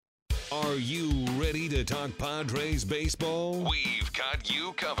Are you ready to talk Padres baseball? We've got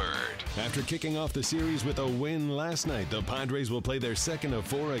you covered. After kicking off the series with a win last night, the Padres will play their second of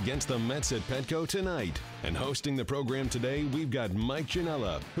 4 against the Mets at Petco tonight. And hosting the program today, we've got Mike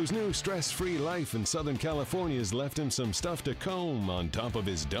Janela, whose new stress-free life in Southern California has left him some stuff to comb on top of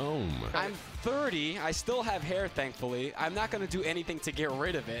his dome. I'm 30. I still have hair, thankfully. I'm not going to do anything to get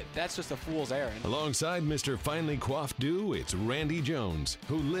rid of it. That's just a fool's errand. Alongside Mr. Finely Coiffed Do, it's Randy Jones,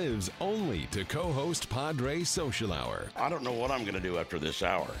 who lives only to co-host Padres Social Hour. I don't know what I'm going to do after this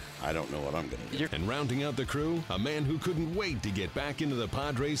hour. I don't know what I'm going to do. And rounding out the crew, a man who couldn't wait to get back into the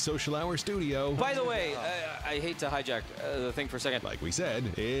Padres Social Hour studio. By the way, I hate to hijack the thing for a second. Like we said,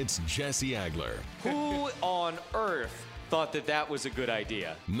 it's Jesse Agler. Who on earth thought that that was a good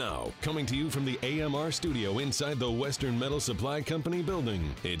idea? Now, coming to you from the AMR studio inside the Western Metal Supply Company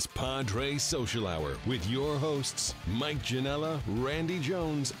building, it's Padres Social Hour with your hosts, Mike Janela, Randy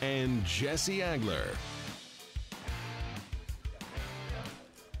Jones, and Jesse Agler.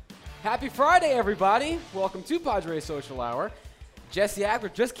 Happy Friday, everybody. Welcome to Padres Social Hour. Jesse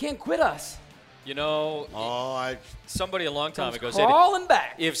Agler just can't quit us. You know, somebody a long time ago said, crawling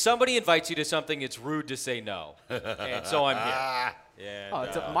back. if somebody invites you to something, it's rude to say no. And so I'm here. Yeah.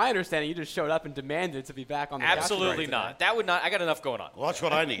 It's my understanding you just showed up and demanded to be back on the couch Absolutely right not. today. That would not. I got enough going on. Well, that's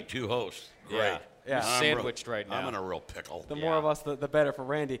what I need, 2 hosts. Great. Yeah. Sandwiched right now. I'm in a real pickle. The more of us, the better for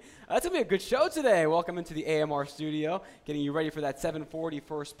Randy. That's going to be a good show today. Welcome into the AMR studio, getting you ready for that 7:40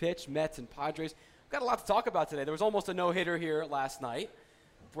 first pitch, Mets and Padres. We've got a lot to talk about today. There was almost a no-hitter here last night.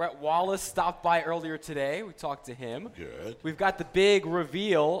 Brett Wallace stopped by earlier today. We talked to him. Good. We've got the big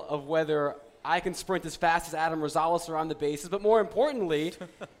reveal of whether I can sprint as fast as Adam Rosales around the bases, but more importantly,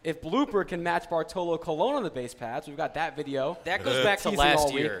 if Blooper can match Bartolo Colon on the base paths. We've got that video. That goes back to Teasing last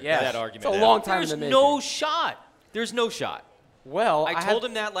all week. year, Yes. that argument. It's a long time There's in the no making. shot. There's no shot. Well, I told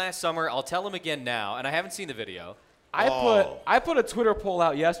him that last summer. I'll tell him again now, and I haven't seen the video. I put a Twitter poll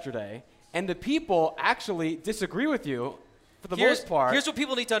out yesterday, and the people actually disagree with you for the most part. Here's what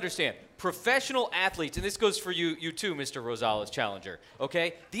people need to understand. Professional athletes, and this goes for you too, Mr. Rosales Challenger,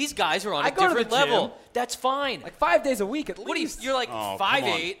 okay? These guys are on a go to the different level. gym. That's fine. Like 5 days a week at What are you, least. you're like Oh,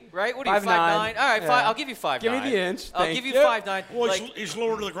 5'8", right? What are you, 5'9"? 5'9"? All right, Yeah. I'll give you 5'9". Give me the inch. I'll Thank give you you. 5'9". Well, Like, he's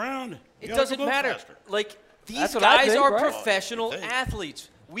lower to the ground. it You gotta doesn't go matter. faster. Like, these That's what I guys think, are right? professional I think. athletes.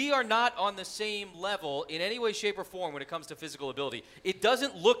 We are not on the same level in any way, shape, or form when it comes to physical ability. It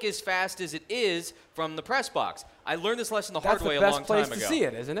doesn't look as fast as it is from the press box. I learned this lesson the hard way a long That's the best place time to ago. see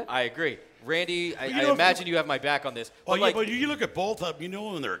it, isn't it? I agree. Randy, I you know, imagine you have my back on this. Well, But, like, but you look at both of them, you know,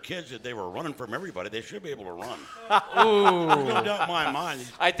 when they're kids, that they were running from everybody. They should be able to run. Ooh. There's no doubt in my mind.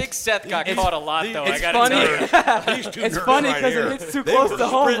 I think Seth got caught a lot, though. It's I got to funny. tell you. These two It's nerds funny right because here, it hits too they close were to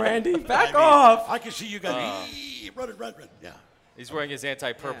home, sprinting. Randy. Back I mean, off. I can see you guys run. Yeah. He's wearing his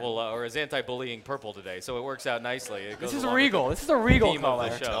anti-purple or his anti-bullying purple today, so it works out nicely. It This goes is along regal. with This is a regal theme of the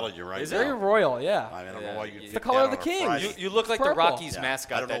color. show. I'm telling you right Is now. Very royal, yeah. I don't know why you It's picked color that of the on a Kings. Friday. You look like the Purple. Rockies Yeah.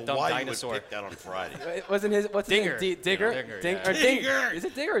 mascot, I don't that know dumb why dinosaur. you would pick that on Friday. It wasn't his. What's Dinger. his name? Digger. Dinger, Ding- yeah. or Ding- Dinger. Is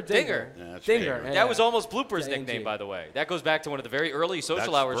it Digger or Dinger. Dinger? Yeah, that's Dinger. Dinger. Yeah. That was almost Blooper's Yeah, nickname, NG. by the way. That goes back to one of the very early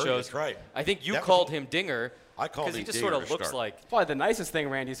social hour That's shows. right. I think you That was- called him Dinger. I called because he him just Dinger sort of to looks start. like. Probably the nicest thing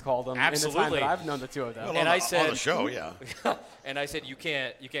Randy's called him in the time Absolutely. that I've known the two of them. Well, And on I the, said- on the show, yeah. And I said you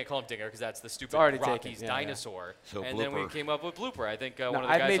can't call him Dinger because that's the stupid already Rockies taken, yeah, yeah. dinosaur. So and then we Blooper. came up with Blooper. I think one No, of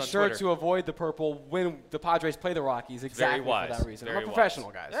the I've guys made on sure Twitter. to avoid the purple when the Padres play the Rockies exactly wise. for that reason. Very We're wise. professional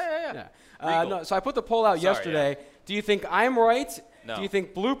guys. Yeah. No, so I put the poll out Sorry, yesterday. Do you think I'm right? No. Do you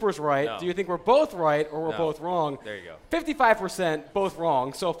think Blooper's right? No. Do you think we're both right or we're No. both wrong? There you go. 55% both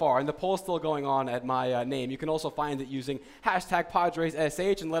wrong so far, and the poll's still going on at my name. You can also find it using hashtag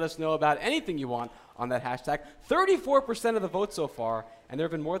PadresSH and let us know about anything you want on that hashtag. 34% of the votes so far, and there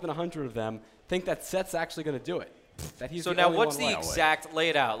have been more than 100 of them, think that Seth's actually going to do it. That he's So the now only what's one the right. exact, lay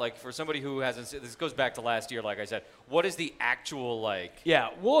it out, like for somebody who hasn't, this goes back to last year, like I said, what is the actual, like, Yeah,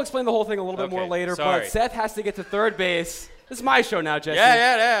 we'll explain the whole thing a little bit more Okay, later, sorry. but Seth has to get to third base. This is my show now, Jesse.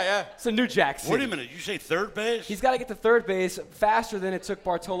 yeah. It's a New Jack City. Wait a minute. You say third base? He's got to get to third base faster than it took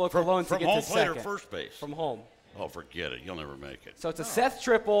Bartolo Colon to from get home to plate second. or first base? From home. Oh, forget it. You'll never make it. So it's a Seth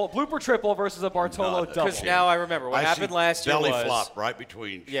triple, Blooper triple versus a Bartolo No, that's double. Because now I remember what I happened see last year belly was. flop right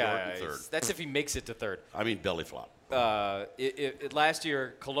between short Yeah, and third. that's if he makes it to third. I mean belly flop. Last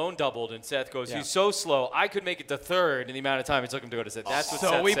year, Cologne doubled, and Seth goes, Yeah. he's so slow, I could make it to third in the amount of time it took him to go to Seth. That's what So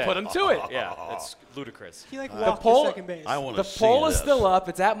Seth we said. put him to it. Yeah, that's ludicrous. He like The walked poll- to second base. I want The to see poll is this. still up.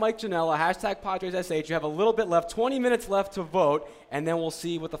 It's at Mike Janela, hashtag PadresSH. You have a little bit left, 20 minutes left to vote, and then we'll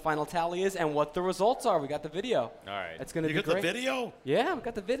see what the final tally is and what the results are. We got the video. All right. It's going to You be got great. the video? Yeah, we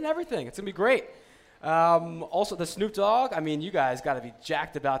got the vid and everything. It's going to be great. Also, the Snoop Dogg. I mean, you guys got to be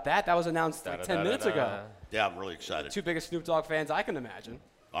jacked about that. That was announced like 10 minutes ago. Yeah, I'm really excited. Two biggest Snoop Dogg fans I can imagine.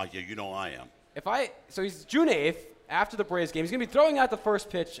 Yeah, you know I am. So he's June 8th after the Braves game. He's going to be throwing out the first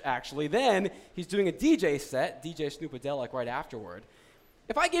pitch, actually. Then he's doing a DJ set, DJ Snoopadelic, right afterward.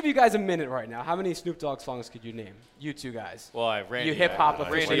 If I give you guys a minute right now, how many Snoop Dogg songs could you name? You two guys. Well, Randy. You hip-hop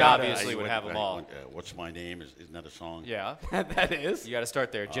Randy aficionado. obviously would have them all. What's my name? Isn't that a song? Yeah. That is. You got to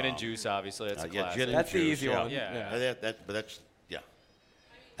start there. Gin and Juice, obviously. That's a classic. Gin and That's the Juice, easy one. Yeah.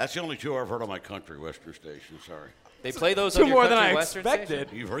 That's the only two I've heard on my country western station. Sorry. They play those Two on your more than country I western expected.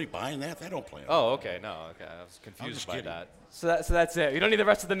 station? You've already buying that? They don't play. Oh, okay. No, okay. I was confused just by kidding. that. So that's it. You don't need the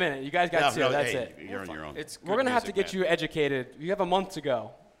rest of the minute. You guys got two. That's it. You're on your own. It's We're going to have to get you educated. You have a month to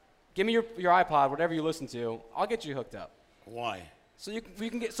go. Give me your iPod, whatever you listen to. I'll get you hooked up. Why? So you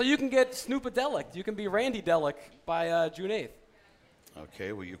can get Snoopadelic. You can be Randy Delic by June 8th.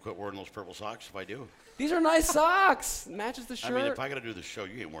 Okay, will you quit wearing those purple socks if I do? These are nice socks. Matches the shirt. I mean, if I got to do the show,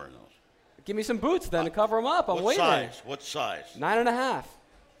 you ain't wearing those. Give me some boots then to cover them up. I'm What waiting. size? What size? 9.5.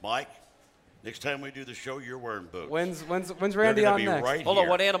 Mike, next time we do the show, you're wearing boots. When's They're Randy gonna on be next? right Hold on. here.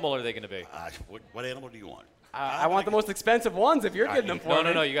 What animal are they going to be? What animal do you want? I want the most expensive ones if you're getting them for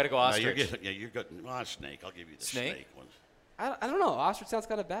me. No. You got to go No, ostrich. you're getting snake. I'll give you the Snake? snake ones. I don't know. Ostrich sounds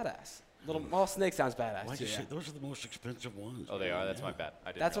kind of badass. Snake sounds badass Why'd too. you Yeah. say those are the most expensive ones? Oh, they are. That's my bad. I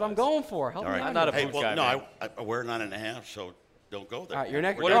didn't That's what I'm realize. going for. Help All me right. out I'm not a here. boot guy, man. I wear 9.5, so don't go there. All right, you're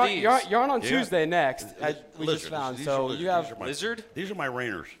next. What are these? You're on Yeah. Tuesday next. We Lizards. just found. These So are you lizards. have These are my- Lizard? These are my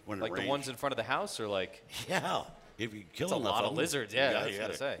rainers. When it Like the rains. ones in front of the house, or like Yeah. If you kill it's a enough lot of them, lizards. you Yeah, gotta-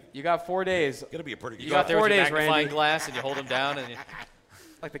 that's what I say. you got 4 days. Gotta be a pretty good. You go out there 4 with your days, magnifying Randy. glass and you hold them down and you,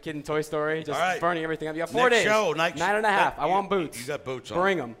 Like the kid in Toy Story, just All right. burning everything up. You got 4 Next days. show, 9.5. I want boots. You got boots on.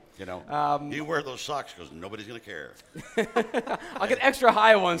 Bring them. You know, you wear those socks because nobody's gonna care. I'll get extra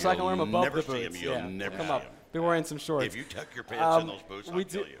high ones so I can You'll wear them above never the see boots. 'em. You'll Yeah, never come see up. 'em. Be wearing some shorts. If you tuck your pants in those boots, I'll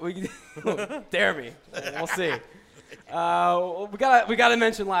kill you. Dare me. We'll see. We gotta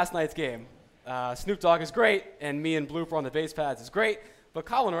mention last night's game. Snoop Dogg is great, and me and Blooper on the base pads is great. But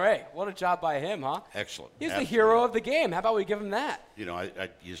Colin Ray, what a job by him, huh? Excellent. He's Absolutely. the hero of the game. How about we give him that? You know,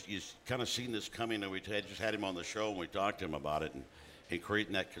 you kind of seen this coming, and we just had him on the show, and we talked to him about it, and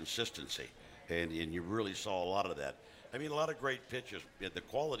creating that consistency, and you really saw a lot of that. I mean, a lot of great pitches. The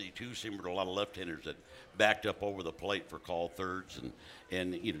quality too seemed to a lot of left-handers that backed up over the plate for called thirds,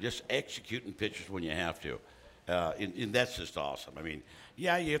 and you know, just executing pitches when you have to, and that's just awesome. I mean,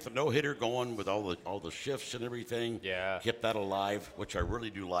 yeah, you have the no-hitter going with all the shifts and everything. Yeah. Kept that alive, which I really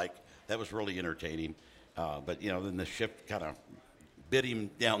do like. That was really entertaining. But, you know, then the shift kind of bit him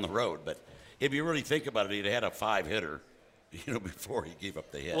down the road. But if you really think about it, he'd had a 5-hitter, you know, before he gave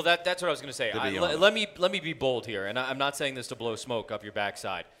up the hit. well, that's what I was going to say. To be honest. Let me be bold here, and I'm not saying this to blow smoke up your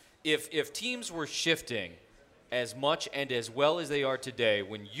backside. If teams were shifting as much and as well as they are today,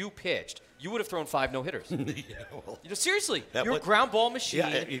 when you pitched, you would have thrown 5 no-hitters. Yeah, well, You know, seriously, That you're a would- ground ball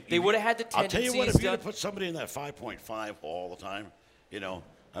machine. They would have had the I'll tell tendencies. you what, if you done- had put somebody in that 5.5 all the time, you know,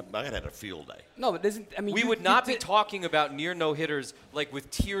 I had a field day. No, but isn't I mean we you- would you not be did- talking about near no-hitters like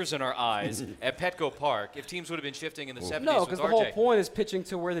with tears in our eyes at Petco Park if teams would have been shifting in the 70s No, with because RJ. the whole point is pitching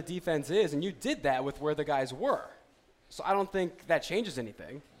to where the defense is, and you did that with where the guys were. So I don't think that changes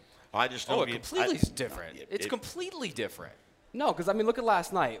anything. I just Oh, don't it get- completely I- is different. it- It's it- completely different. No, because I mean, look at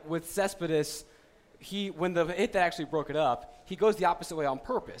last night with Cespedes. When the hit that actually broke it up, he goes the opposite way on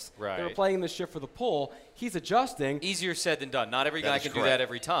purpose. They were Right. playing the shift for the pull. He's adjusting. Easier said than done. Not every That guy is can do correct. that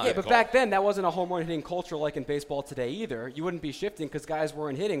every time. Yeah, but back then that wasn't a home run hitting culture like in baseball today either. You wouldn't be shifting because guys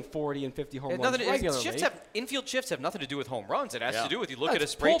weren't hitting 40 and 50 home runs regularly. Infield shifts have nothing to do with home runs. It has Yeah. to do with you look No, at a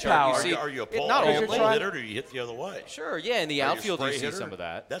it's spray pull chart. power. You see, Are you a pull, not are you a only pull hitter, or do you hit the other way? Sure, yeah. In the Are you a outfield, you spray see hitter? some of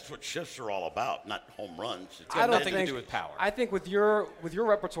that. That's what shifts are all about, not home runs. It's I don't nothing to think do with power. I think with your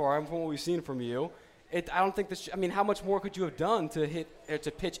repertoire and from what we've seen from you, I don't think this. I mean, how much more could you have done to hit or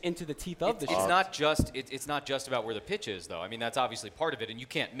to pitch into the teeth of the It's shot? not just about where the pitch is, though. I mean, that's obviously part of it, and you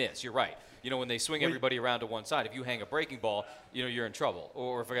can't miss. You're right. You know, when they swing everybody around to one side, if you hang a breaking ball, you know, you're in trouble.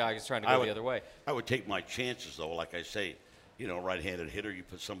 Or if a guy is trying to go the other way. I would take my chances, though. Like I say, you know, right-handed hitter, you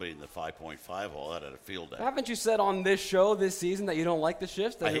put somebody in the 5.5 hole, that at a field day. Haven't you said on this show this season that you don't like the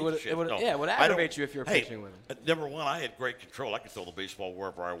shifts? That I hate the shift. No, it would I don't- aggravate you if you're hey, pitching with them. Number one, I had great control. I could throw the baseball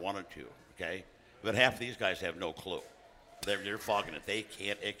wherever I wanted to, okay? But half of these guys have no clue. They're fogging it. They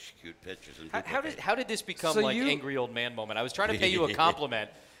can't execute pitches. And How did this become So like you- angry old man moment? I was trying to pay you a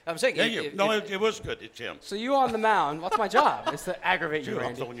compliment. I'm saying it was good. It's him. So you on the mound, what's my job? It's to aggravate you, Dude, I'm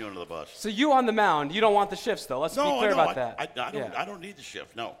Randy. throwing you under the bus. So you on the mound, you don't want the shifts though. Let's be No, clear I about don't. that. I don't need the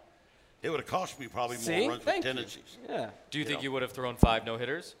shift. No, it would have cost me probably See? more runs with Thank you. tendencies. Yeah. Do you think know. you would have thrown 5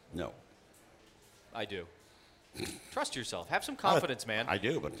 no-hitters? No. I do. Trust yourself. Have some confidence, man. I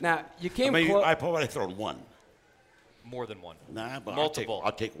do, but Now, you came I probably thrown one. More than one. Nah, but Multiple.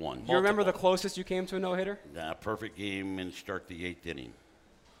 I'll take one. You remember the closest you came to a no-hitter? Nah, perfect game and start the 8th inning.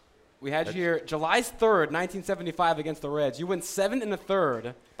 We had you here July 3rd, 1975 against the Reds. You went 7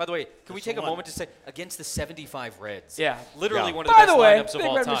 1/3. By the way, can we take a moment to say, against the 75 Reds? Yeah. Literally Yeah. one of the By best the way, lineups of big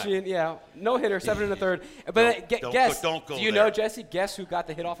all red time. machine, yeah. No-hitter, 7 1/3. But guess, don't go do you there. know, Jesse, guess who got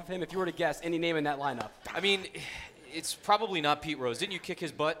the hit off of him? If you were to guess any name in that lineup. I mean, it's probably not Pete Rose. Didn't you kick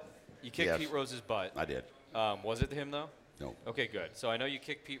his butt? You kicked Yes. Pete Rose's butt. I did. Was it him, though? No. Okay, good. So I know you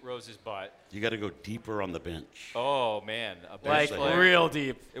kicked Pete Rose's butt. You got to go deeper on the bench. Oh, man. A bench Like, player. real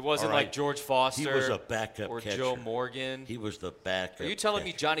deep. It wasn't All right. like George Foster. He was a backup or catcher. Joe Morgan. He was the backup. Are you telling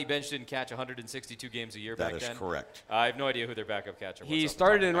me catcher. Johnny Bench didn't catch 162 games a year back That then? is correct. I have no idea who their backup catcher was. He off the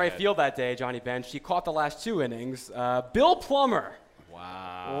started top of in my right head. field that day, Johnny Bench. He caught the last 2 innings. Bill Plummer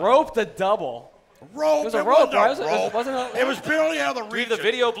Wow. roped a double. Rope. It was a It rope, wasn't right? a rope. Wasn't It was barely out of the reach. the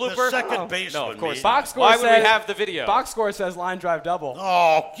video blooper? The second Oh. baseman. No, of course maybe. Box score Why would says, we have the video? Box score says line drive double.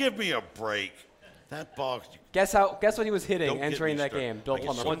 Oh, give me a break. That box. Guess what he was hitting Don't get entering me that started. game, Bill I get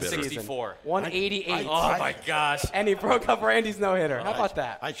Plummer. so for the bitter. season. 164. 188. Oh, my gosh. And he broke up Randy's no-hitter. How about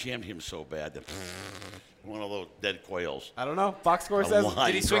that? I jammed him so bad that one of those dead quails. I don't know. Box score A says line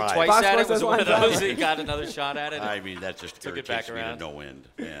Did he swing drive. twice Box at score it? Was says it one of line those drive. that he got another shot at it? I mean, that just Took it back irritates me to around. no end,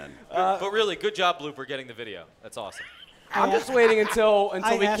 man. But really, good job, Blooper, getting the video. That's awesome. I'm just waiting until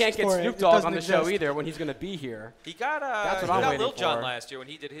I we asked can't get for it. Snoop It Dogg doesn't on the show exist. either when he's going to be here. He got That's what I'm waiting Lil Jon for. last year when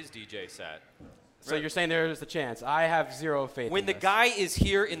he did his DJ set. So you're saying there's a chance. I have zero faith When in the this. guy is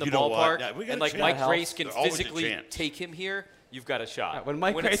here in the You know what? ballpark Yeah, we got and a like chance. Mike That Grace helps. can There's always a physically chance. take him here, you've got a shot. When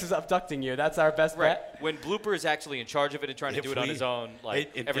Mike When Grace it's- is abducting you, that's our best Right. bet. When Blooper is actually in charge of it and trying to If do it on we- his own,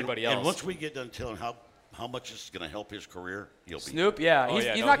 like everybody else. And once we get done telling how much this is going to help his career, he'll be Snoop, yeah, Oh, he's,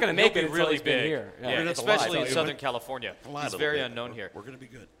 yeah, he's no, not going to he'll make be it until really he's been big. here. Yeah, We're gonna have to especially lie. in Southern California. a He's little very bit. unknown here. We're going to be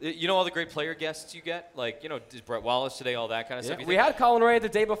good. You know all the great player guests you get? Like, Brett Wallace today, all that kind of Yeah, stuff. You we think- had Colin Ray the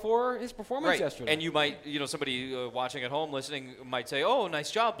day before his performance Right, yesterday. and you might, somebody watching at home listening might say, oh, nice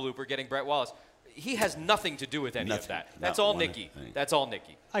job, Blooper, getting Brett Wallace. He has nothing to do with any Nothing. of that. Not That's all one Nikki. thing. That's all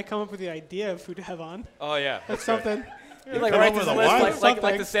Nikki. I come up with the idea of who to have on. Oh, yeah. That's something. he like come writes up his with a list what? like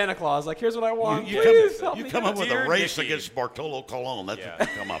Something. the Santa Claus. Like, here's what I want. You Please help me. come up with Dear a race Nikki. against Bartolo Colon. That's Yeah. what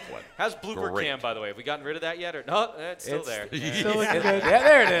you come up with. How's Blooper Great. Cam, by the way? Have we gotten rid of that yet? Or no, it's still It's- there. Still looking Yeah, good.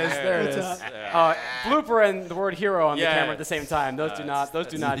 there it is. There it It's is. up. Blooper and the word hero on the Yeah. camera at the same time. Those do not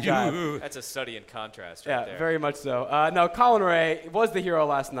jive. That's a study in contrast right Yeah, there. very much so. No, Colin Ray was the hero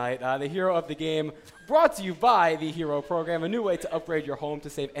last night. The hero of the game, brought to you by the Hero Program, a new way to upgrade your home to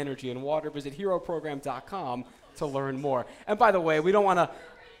save energy and water. Visit heroprogram.com to learn more. And by the way, we don't want to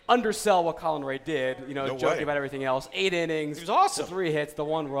undersell what Colin Ray did, No joking way. about everything else. 8 innings. He was awesome. 3 hits, the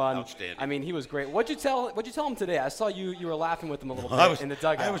 1 run. Outstanding. I mean, he was great. What'd you tell him today? I saw you were laughing with him a little bit in the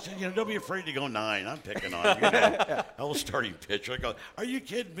dugout. I was, don't be afraid to go 9. I'm picking on you. I was starting pitcher. I go, are you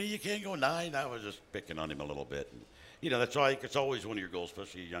kidding me? You can't go 9? I was just picking on him a little bit. And, that's all. It's always one of your goals,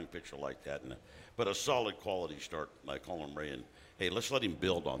 especially a young pitcher like that. But a solid quality start like Colin Ray. And hey, let's let him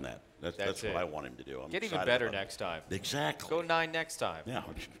build on that. That's what it. I want him to do. I'm Get even excited better about it. next time. Exactly. Go 9 next time. Yeah.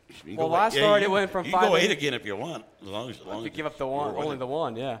 You can Well, go last eight. start, you it went from you 5 can go 8 innings. again if you want, as long as You give up the one, you're only the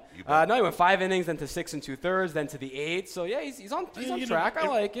winning. 1, yeah. You bet. No, he went 5 innings, then to 6 2/3, then to the 8. So yeah, he's on track. I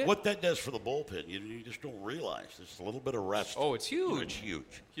like it. What that does for the bullpen, you just don't realize. It's a little bit of rest. Oh, it's huge. It's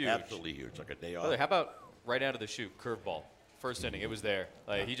huge. Huge. Absolutely huge. Like a day off. Brother, how about right out of the chute, curveball? First inning, it was there.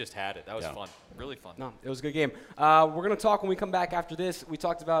 He just had it. That was Yeah. fun. Really fun. No, it was a good game. We're going to talk when we come back after this. We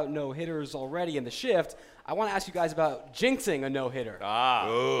talked about no-hitters already in the shift. I want to ask you guys about jinxing a no-hitter.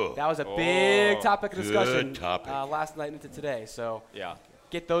 Oh. That was a big topic of Good discussion topic. last night into today. So Yeah.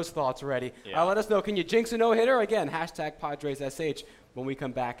 get those thoughts ready. Yeah. Let us know, can you jinx a no-hitter? Again, hashtag PadresSH when we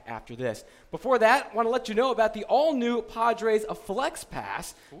come back after this. Before that, I want to let you know about the all-new Padres Flex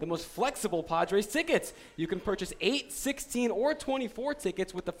Pass, the most flexible Padres tickets. You can purchase 8, 16, or 24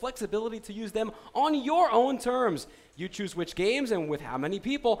 tickets with the flexibility to use them on your own terms. You choose which games and with how many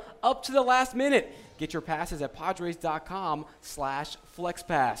people up to the last minute. Get your passes at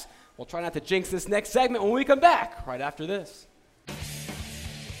padres.com/flexpass. We'll try not to jinx this next segment when we come back right after this.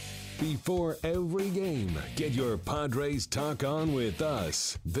 Before every game, get your Padres talk on with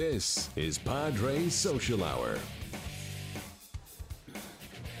us. This is Padres Social Hour.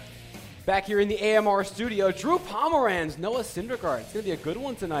 Back here in the AMR studio, Drew Pomeranz, Noah Syndergaard. It's going to be a good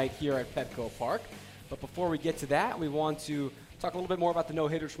one tonight here at Petco Park. But before we get to that, we want to talk a little bit more about the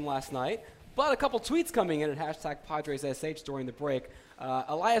no-hitters from last night. But a couple tweets coming in at hashtag PadresSH during the break.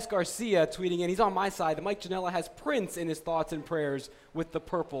 Elias Garcia tweeting in, he's on my side, that Mike Janela has Prince in his thoughts and prayers with the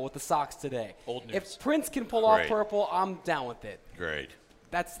purple, with the Sox today. Old news. If Prince can pull off purple, I'm down with it. Great.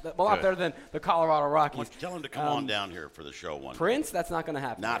 That's a lot better than the Colorado Rockies. Tell him to come on down here for the show one Prince? That's not going to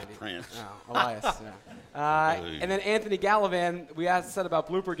happen. Not maybe. Prince. No, Elias. And then Anthony Gallivan, we said about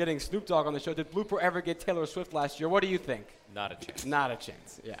Blooper getting Snoop Dogg on the show. Did Blooper ever get Taylor Swift last year? What do you think? Not a chance. Not a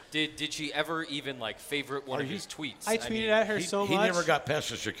chance, yeah. Did she ever even favorite one of his tweets? I tweeted at her so much. He never got past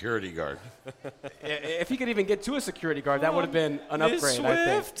the security guard. If he could even get to a security guard, that would have been an upgrade,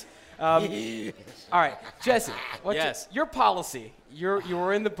 I think. All right, Jesse, what's your policy? You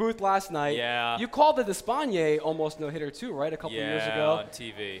were in the booth last night. Yeah. You called the Despaigne almost no-hitter too, right, a couple years ago? On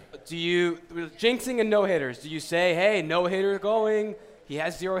TV. With jinxing and no-hitters, do you say, hey, no-hitter going, he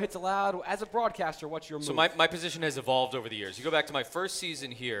has 0 hits allowed? As a broadcaster, what's your move? So my position has evolved over the years. You go back to my first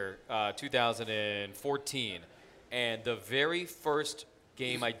season here, 2014, and the very first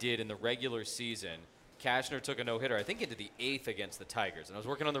game I did in the regular season, Cashner took a no-hitter, I think into the 8th against the Tigers. And I was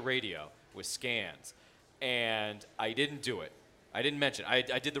working on the radio with scans, and I didn't do it. I didn't mention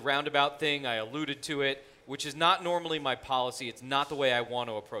it. I did the roundabout thing. I alluded to it, which is not normally my policy. It's not the way I want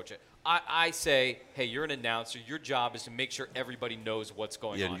to approach it. I say, hey, you're an announcer. Your job is to make sure everybody knows what's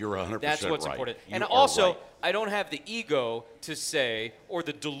going on. Yeah, you're 100% That's what's right. important. You And are also, right. I don't have the ego to say, or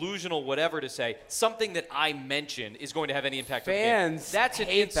the delusional whatever to say, something that I mention is going to have any impact on the game. Fans That's an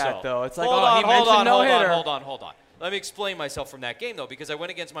hate insult. that, though. It's like, hold he mentioned no-hitter. Hold on. Let me explain myself from that game, though, because I went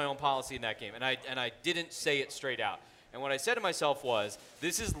against my own policy in that game, and I didn't say it straight out. And what I said to myself was,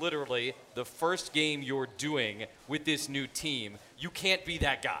 this is literally the first game you're doing with this new team. You can't be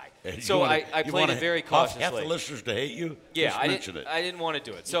that guy. So I played it very cautiously. Half the listeners to hate you? Yeah, Just mention it. I didn't want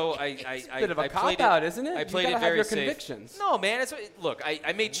to do it. So It's a bit of a cop-out, isn't it? I You played gotta it have very your safe. convictions. No, man. Look,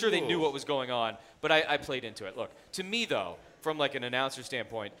 I made sure they knew what was going on, but I played into it. Look, to me, though, from like an announcer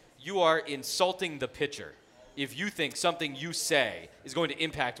standpoint, you are insulting the pitcher if you think something you say is going to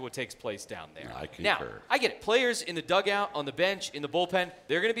impact what takes place down there. I concur. Now, I get it. Players in the dugout, on the bench, in the bullpen,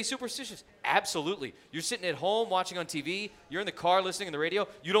 they're going to be superstitious. Absolutely. You're sitting at home watching on TV. You're in the car listening on the radio.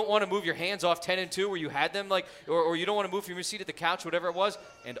 You don't want to move your hands off 10-2 where you had them, or you don't want to move from your seat at the couch, whatever it was,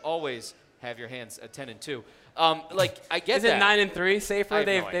 and always have your hands at 10-2. I get Is that. it 9-3 safer? I have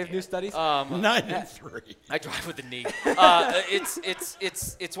They no have idea. new studies. 9-3. I drive with the knee.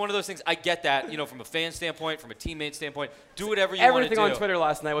 It's one of those things. I get that, from a fan standpoint, from a teammate standpoint. Do whatever you want to do. Everything on Twitter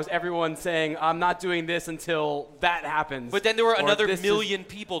last night was everyone saying, I'm not doing this until that happens. But then there were Or another this million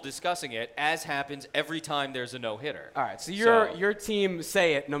people discussing it, as happens every time there's a no-hitter. All right, so your team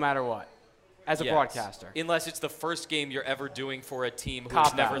say it no matter what, as a Yes. broadcaster. Unless it's the first game you're ever doing for a team who's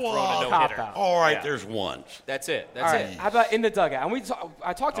Cop never out. thrown a Cop no-hitter. out. All right, Yeah. there's one. That's it. All That's right, it. how about in the dugout? And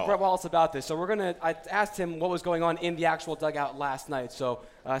I talked to Brett Wallace about this, so I asked him what was going on in the actual dugout last night, so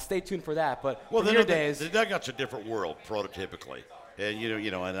stay tuned for that. But Well, from your days, the dugout's a different world, prototypically. And,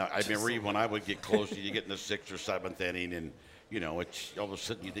 and I remember when I would get close to you, get in the 6th or 7th inning, and, it's all of a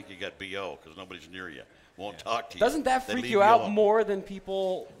sudden you think you got BO because nobody's near you. Won't talk to you. doesn't that They freak leave you out alone. more than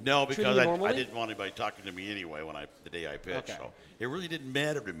people No, treating because you I normally? didn't want anybody talking to me anyway the day I pitched. Okay. So it really didn't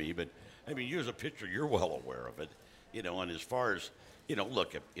matter to me. But, you as a pitcher, you're well aware of it. And as far as,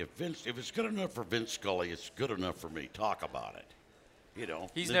 look, if it's good enough for Vince Scully, it's good enough for me. Talk about it.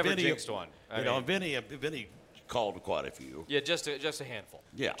 He's The never jinxed one. I mean- Vinny called quite a few. Yeah, just a handful.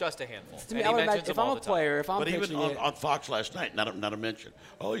 Yeah. Just a handful. To me, And I he would mentions imagine if them I'm all a the time. player, if I'm But pitching even it, on Fox last night, not a mention.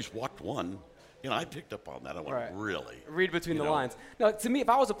 Oh, he's walked one. I picked up on that. I went, Right. really? read between the know? lines. No, to me, if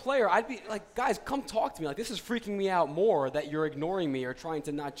I was a player, I'd be like, guys, come talk to me. Like, this is freaking me out more that you're ignoring me or trying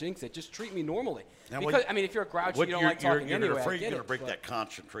to not jinx it. Just treat me normally. Now, Because, if you're a grouch, you don't like talking you're anyway. afraid I get you're going to it, break but- that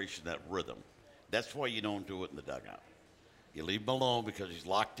concentration, that rhythm. That's why you don't do it in the dugout. You leave him alone because he's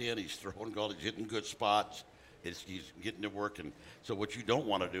locked in. He's throwing goal. He's hitting good spots. He's getting to work. And so what you don't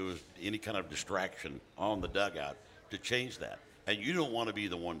want to do is any kind of distraction on the dugout to change that. And you don't want to be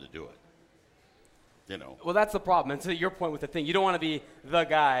the one to do it. Well, that's the problem. And to your point with the thing, you don't want to be the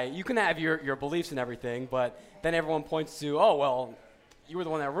guy. You can have your beliefs and everything, but then everyone points to, oh, well, you were the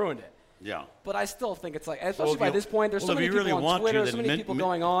one that ruined it. Yeah. But I still think it's like, especially Well, if by you- this point, there's well, so if many you people really on want to, Twitter, then so many min- people min-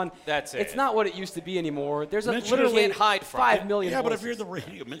 going on. That's it. It's not what it used to be anymore. There's Mention it. literally You can't hide from 5 it. million Yeah, but if voices. you're the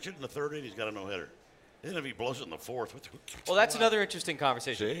radio, mention in the 3rd inning, he's got a no-hitter. Then if he blows it in the 4th, who cares? Well, that's another interesting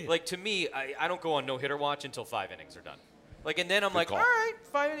conversation. See? Like, to me, I don't go on no-hitter watch until 5 innings are done. Like, and then I'm like, call. all right,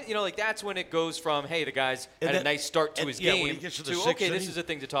 fine. You know, like that's when it goes from, hey, the guy's had a nice start to his game when he gets to the to, sixth okay, this inning, is a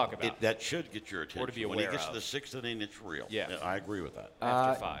thing to talk about. That should get your attention. Or to be when he aware gets of. to the sixth inning, it's real. Yeah. I agree with that.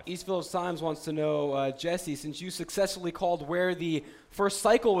 After 5. East Village Times wants to know, Jesse, since you successfully called where the first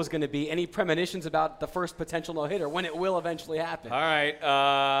cycle was going to be, any premonitions about the first potential no-hitter, when it will eventually happen? All right.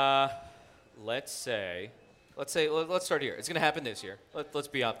 Let's start here. It's going to happen this year. Let's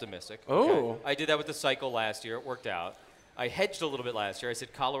be optimistic. Oh. I did that with the cycle last year. It worked out. I hedged a little bit last year. I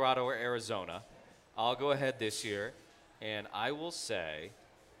said Colorado or Arizona. I'll go ahead this year, and I will say.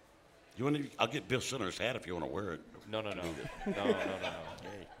 I'll get Bill Center's hat if you want to wear it.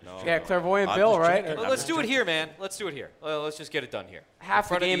 No. Yeah, clairvoyant Bill, right? checking. Let's do it here, man. Let's do it here. Let's just get it done here. Half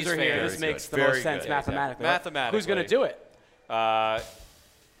the In front of games these are here. fans. This makes the Very most sense good. mathematically. right? Mathematically. Who's going to do it?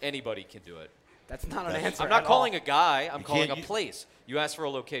 Anybody can do it. That's not an answer. I'm not at calling all. a guy. I'm You calling a can't- place. You asked for a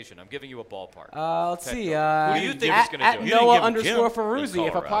location. I'm giving you a ballpark. Let's see. Who do you think is gonna at do it? You didn't Noah give him Kim _Ferruzzi, in if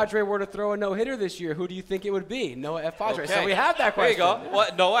a Colorado. Padre were to throw a no-hitter this year, who do you think it would be? Noah F. Padre. Okay. So we have that question. There you go.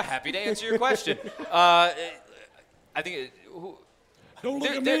 Well, Noah, happy to answer your question. I think. Don't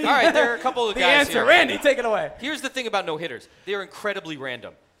look at me. All right, there are a couple of The guys answer, here. Randy, take it away. Here's the thing about no-hitters. They're incredibly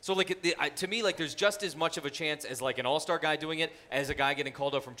random. So, like, to me, like, there's just as much of a chance as, like, an all-star guy doing it as a guy getting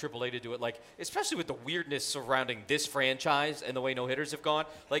called up from AAA to do it. Like, especially with the weirdness surrounding this franchise and the way no-hitters have gone.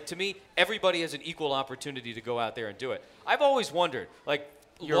 Like, to me, everybody has an equal opportunity to go out there and do it. I've always wondered, like,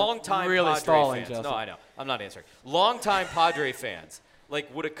 You're long-time really Padre stalling, fans. Justin. No, I know. I'm not answering. Long-time Padre fans,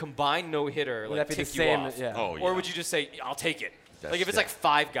 like, would a combined no-hitter, Would like, that be the tick you same? off? Yeah. Oh, yeah. Or would you just say, I'll take it? That's Like, if it's that. like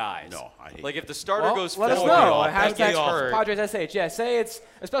 5 guys. No, I hate Like, it. if the starter Well, goes let us 4, know. That'd be Hashtag awful. Padres SH. Yeah, say it's,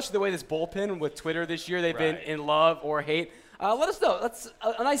 especially the way this bullpen with Twitter this year, they've been Right. in love or hate. Let us know. That's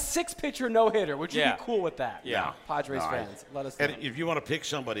a nice 6-pitcher no-hitter. Would you Yeah. be cool with that? Yeah. Padres No, fans, let us know. And if you want to pick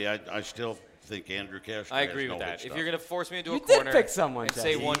somebody, I still think Andrew Castro. I has agree no with good that. If stuff. you're going to force me into You a did corner pick someone, and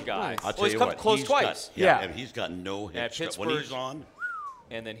say Jesse. one guy. Nice. I'll Well, tell he's you come what, close he's twice. got- Yeah. and he's got no hit At stuff. When Pittsburgh. he's on,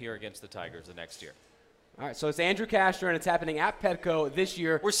 And then here against the Tigers the next year. All right, so it's Andrew Castro, and it's happening at Petco this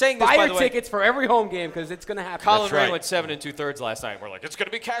year. We're saying this, Buy by your the way- tickets for every home game because it's going to happen. Colin That's Ray right. went 7 2/3 last night. We're like, it's going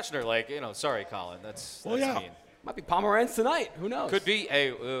to be Kashner. Like, sorry, Colin. That's yeah. mean. Might be Pomeranz tonight. Who knows? Could be. Hey,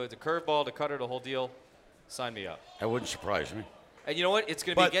 the curveball, the cutter, the whole deal. Sign me up. that wouldn't surprise me. And you know what? It's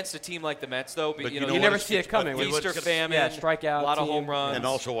going to be But- against a team like the Mets, though. but you You know never what? see it coming. But When Easter famine, yeah, strikeout a lot of team. home runs. And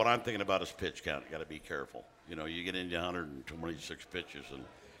also, what I'm thinking about is pitch count. You got to be careful. You get into 126 pitches, and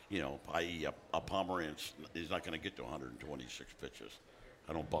i.e. a Pomerantz is not going to get to 126 pitches.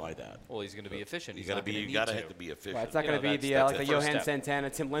 I don't buy that. Well, he's going to be efficient. You He's got to not be. gonna You need got to to. have to be efficient. Right, it's not going to be that's like the the Johan first step. Santana,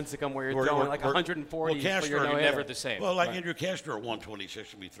 Tim Lincecum, where you're We're- throwing we're- like we're- 140 well, for Castro, your you're no-hitter. Never the same. Well, like Andrew Castro at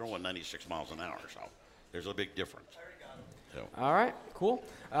 126 will be throwing 96 miles an hour, so there's a big difference. So, All right, cool.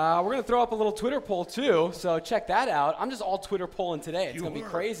 We're going to throw up a little Twitter poll, too, so check that out. I'm just all Twitter polling today. It's going to be are.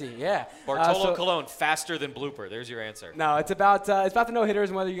 crazy, yeah. Bartolo So- Colon, faster than Blooper. There's your answer. No, it's about the no-hitters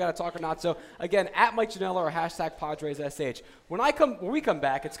and whether you got to talk or not. So, again, at Mike Janela or hashtag PadresSH. When we come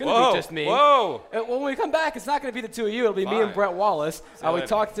back, it's going to Whoa, be just me. whoa. When we come back, it's not going to be the two of you. It'll be me and Fine. Brett Wallace. See you We later.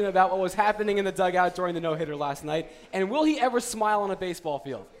 talked to him about what was happening in the dugout during the no-hitter last night. And will he ever smile on a baseball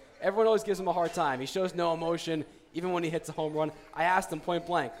field? Everyone always gives him a hard time. He shows no emotion, even when he hits a home run. I asked him point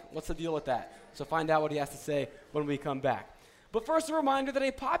blank, what's the deal with that? So find out what he has to say when we come back. But first, a reminder that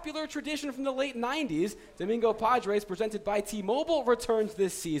a popular tradition from the late 90s, Domingo Padres, presented by T-Mobile, returns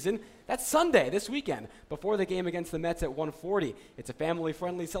this season. That's Sunday, this weekend, before the game against the Mets at 1:40. It's a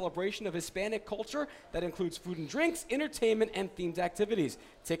family-friendly celebration of Hispanic culture that includes food and drinks, entertainment, and themed activities.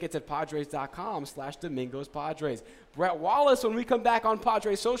 Tickets at Padres.com/DomingosPadres. Brett Wallace when we come back on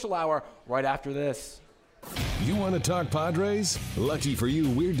Padres Social Hour right after this. You want to talk Padres? Lucky for you,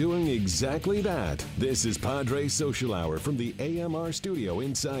 we're doing exactly that. This is Padres Social Hour from the AMR studio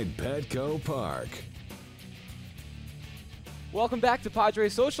inside Petco Park. Welcome back to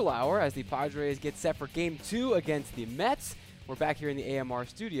Padres Social Hour as the Padres get set for Game 2 against the Mets. We're back here in the AMR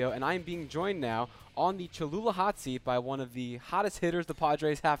studio, and I'm being joined now on the Cholula hot seat by one of the hottest hitters the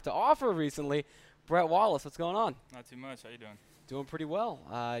Padres have to offer recently, Brett Wallace. What's going on? Not too much. How you doing? Doing pretty well.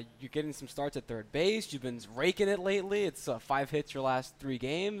 You're getting some starts at third base. You've been raking it lately. It's 5 hits your last 3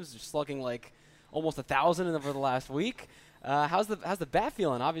 games. You're slugging like almost 1,000 over the last week. How's the bat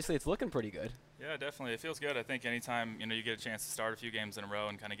feeling? Obviously, it's looking pretty good. Yeah, definitely. It feels good. I think anytime you get a chance to start a few games in a row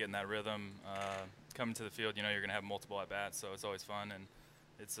and kind of get in that rhythm, coming to the field, you're going to have multiple at bats, so it's always fun, and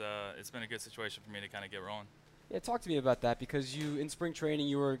it's been a good situation for me to kind of get rolling. Yeah, talk to me about that because in spring training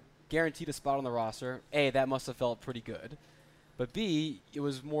you were guaranteed a spot on the roster. A, that must have felt pretty good. But B, it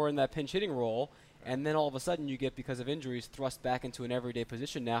was more in that pinch hitting role, and then all of a sudden you get, because of injuries, thrust back into an everyday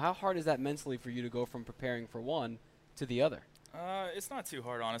position now. How hard is that mentally for you to go from preparing for one to the other? It's not too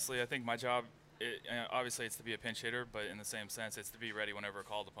hard, honestly. I think my job, obviously, it's to be a pinch hitter, but in the same sense, it's to be ready whenever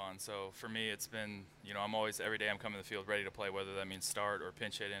called upon. So for me, it's been, I'm always, every day I'm coming to the field ready to play, whether that means start or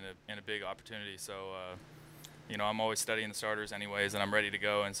pinch hit in a big opportunity. So, I'm always studying the starters anyways, and I'm ready to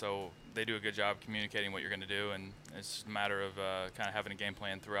go. And so they do a good job communicating what you're going to do, and it's just a matter of kind of having a game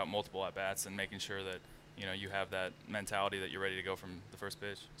plan throughout multiple at-bats and making sure that, you have that mentality that you're ready to go from the first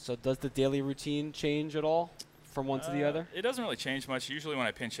pitch. So does the daily routine change at all from one to the other? It doesn't really change much. Usually when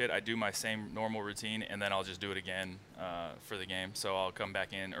I pinch hit, I do my same normal routine, and then I'll just do it again for the game. So I'll come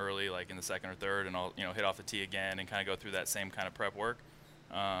back in early, like in the second or third, and I'll hit off the tee again and kind of go through that same kind of prep work.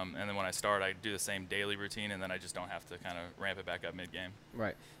 And then when I start, I do the same daily routine, and then I just don't have to kind of ramp it back up mid-game.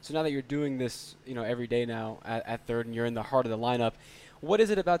 Right. So now that you're doing this, every day now at third, and you're in the heart of the lineup, what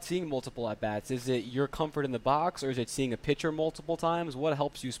is it about seeing multiple at-bats? Is it your comfort in the box, or is it seeing a pitcher multiple times? What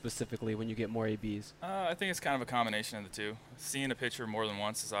helps you specifically when you get more ABs? I think it's kind of a combination of the two. Seeing a pitcher more than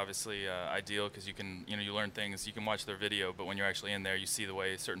once is obviously ideal because you can, you learn things. You can watch their video, but when you're actually in there, you see the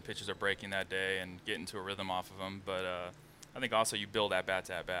way certain pitches are breaking that day and get into a rhythm off of them. But I think also you build at-bat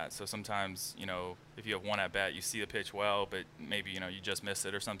to at-bat. So sometimes, if you have one at-bat, you see the pitch well, but maybe, you just missed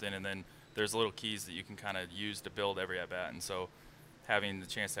it or something, and then there's little keys that you can kind of use to build every at-bat. And so having the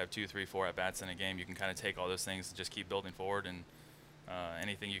chance to have 2, 3, 4 at-bats in a game, you can kind of take all those things and just keep building forward, and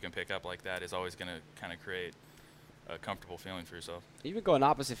anything you can pick up like that is always going to kind of create a comfortable feeling for yourself. You've been going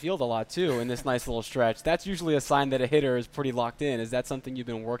opposite field a lot, too, in this nice little stretch. That's usually a sign that a hitter is pretty locked in. Is that something you've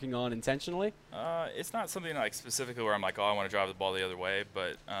been working on intentionally? It's not something like specifically where I'm like, I want to drive the ball the other way,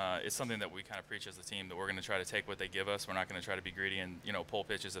 but it's something that we kind of preach as a team, that we're going to try to take what they give us. We're not going to try to be greedy and, pull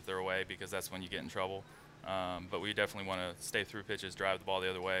pitches if they're away, because that's when you get in trouble. But we definitely want to stay through pitches, drive the ball the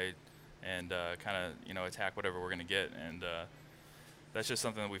other way, and kind of, attack whatever we're going to get. And that's just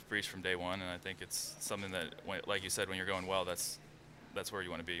something that we've preached from day one, and I think it's something that, like you said, when you're going well, that's where you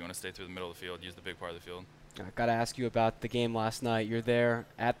want to be. You want to stay through the middle of the field, use the big part of the field. I've got to ask you about the game last night. You're there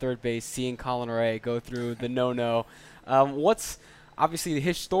at third base, seeing Colin Ray go through the no-no. What's obviously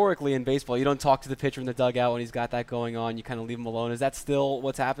historically in baseball, you don't talk to the pitcher in the dugout when he's got that going on. You kind of leave him alone. Is that still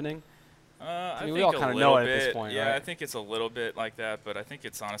what's happening? I mean, we all kind of know it at this point, yeah, right? I think it's a little bit like that, but I think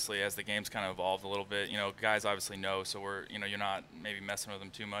it's honestly, as the game's kind of evolved a little bit, guys obviously know, so we're, you're not maybe messing with them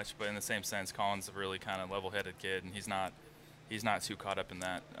too much, but in the same sense, Colin's a really kind of level-headed kid, and he's not too caught up in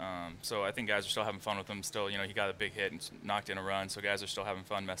that. So I think guys are still having fun with him. Still, he got a big hit and knocked in a run, so guys are still having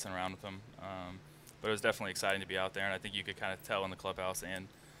fun messing around with him. But it was definitely exciting to be out there, and I think you could kind of tell in the clubhouse and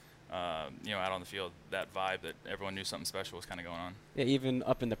out on the field, that vibe that everyone knew something special was kind of going on. Yeah, even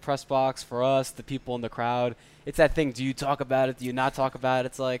up in the press box for us, the people in the crowd, it's that thing. Do you talk about it? Do you not talk about it?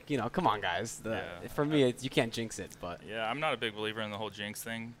 It's like, come on, guys. For me, you can't jinx it. But yeah, I'm not a big believer in the whole jinx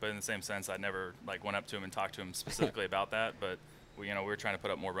thing. But in the same sense, I never went up to him and talked to him specifically about that. But we were trying to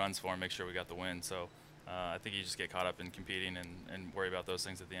put up more runs for him, make sure we got the win. So I think you just get caught up in competing and worry about those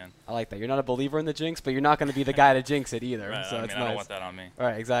things at the end. I like that. You're not a believer in the jinx, but you're not going to be the guy to jinx it either. Right, So I it's I nice. don't want that on me. All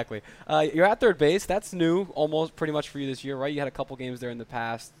right, exactly. You're at third base. That's new, almost pretty much for you this year, right? You had a couple games there in the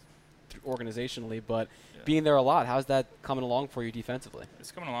past organizationally, but being there a lot, how's that coming along for you defensively?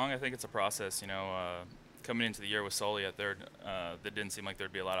 It's coming along. I think it's a process. Coming into the year with Sully at third, there didn't seem like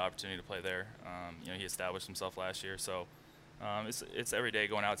there'd be a lot of opportunity to play there. He established himself last year, so it's every day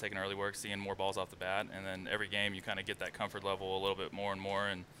going out, taking early work, seeing more balls off the bat, and then every game you kind of get that comfort level a little bit more and more,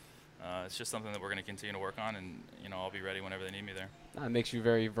 and it's just something that we're going to continue to work on, and I'll be ready whenever they need me there. It makes you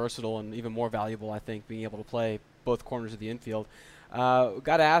very versatile and even more valuable, I think, being able to play both corners of the infield.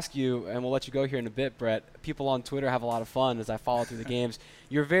 Got to ask you, and we'll let you go here in a bit, Brett. People on Twitter have a lot of fun as I follow through the games.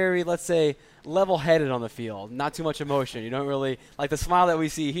 You're very, let's say, level-headed on the field, not too much emotion. You don't really, like the smile that we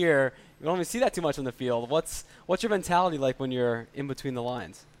see here, you don't even see that too much on the field. What's your mentality like when you're in between the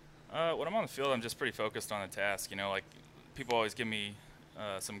lines? When I'm on the field, I'm just pretty focused on the task. People always give me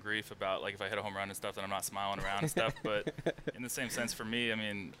some grief about, if I hit a home run and stuff, that I'm not smiling around and stuff. But in the same sense, for me,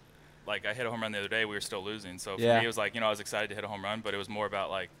 I hit a home run the other day, we were still losing. So for me, it was I was excited to hit a home run, but it was more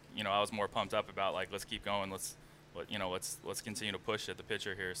about I was more pumped up about let's keep going, let's continue to push at the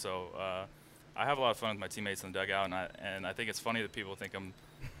pitcher here. So I have a lot of fun with my teammates in the dugout, and I think it's funny that people think I'm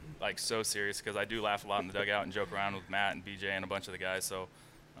so serious, because I do laugh a lot in the dugout and joke around with Matt and BJ and a bunch of the guys. So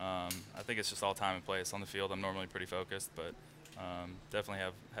I think it's just all time and place. On the field, I'm normally pretty focused, but definitely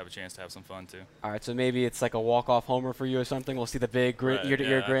have a chance to have some fun too. All right, so maybe it's like a walk-off homer for you or something. We'll see the big Right,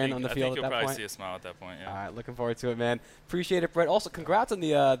 ear-to-ear grin on the I field think at you'll that probably point. see a smile at that point. Yeah. All right, looking forward to it, man. Appreciate it, Brett. Also, congrats on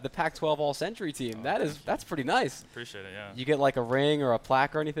the Pac-12 All-Century team. That's pretty nice. Appreciate it. Yeah. You get like a ring or a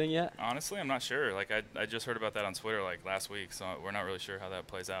plaque or anything yet? Honestly, I'm not sure. Like I just heard about that on Twitter like last week, so we're not really sure how that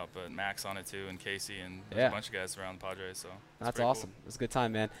plays out. But Max on it too, and Casey, and there's a bunch of guys around the Padres. So that's pretty awesome. Cool. It was a good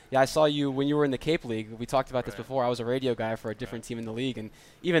time, man. Yeah, I saw you when you were in the Cape League. We talked about this before. I was a radio guy for a different team in the league, and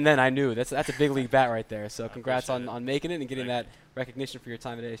even then I knew that's a big league bat right there. So congrats on making it and getting that recognition for your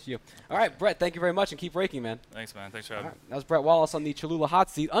time at ASU. All right, Brett, thank you very much, and keep raking, man. Thanks, man. Thanks for having me. That was Brett Wallace on the Cholula Hot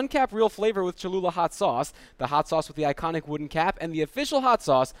Seat. Uncapped real flavor with Cholula Hot Sauce, the hot sauce with the iconic wooden cap, and the official hot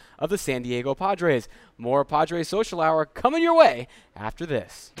sauce of the San Diego Padres. More Padres Social Hour coming your way after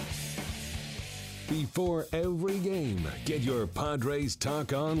this. Before every game, get your Padres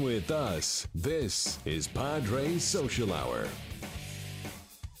talk on with us. This is Padres Social Hour.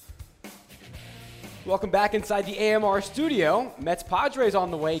 Welcome back inside the AMR studio. Mets Padres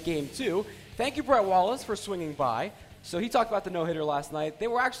on the way, game 2. Thank you, Brett Wallace, for swinging by. So he talked about the no-hitter last night. They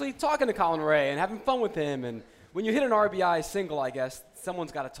were actually talking to Colin Ray and having fun with him. And when you hit an RBI single, I guess,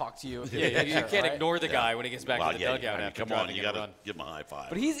 someone's got to talk to you. Yeah, you can't ignore the guy when he gets back to the dugout after come on, driving you in a got to run. give him a high five.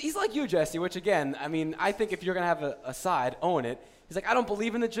 But he's like you, Jesse, which, again, I mean, I think if you're going to have a side, own it. He's like, I don't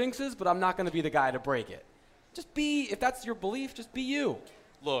believe in the jinxes, but I'm not going to be the guy to break it. Just be, if that's your belief, just be you.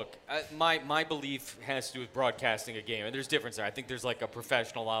 Look, my belief has to do with broadcasting a game, and there's difference there. I think there's like a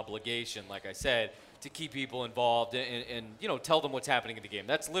professional obligation, like I said, to keep people involved and tell them what's happening in the game.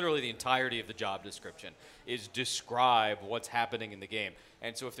 That's literally the entirety of the job description, is describe what's happening in the game.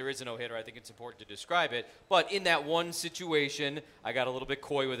 And so if there is a no-hitter, I think it's important to describe it. But in that one situation, I got a little bit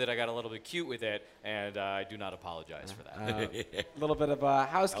coy with it. I got a little bit cute with it, and I do not apologize for that. A little bit of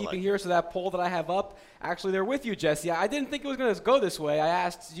housekeeping here. So that poll that I have up, actually they're with you, Jesse. I didn't think it was going to go this way. I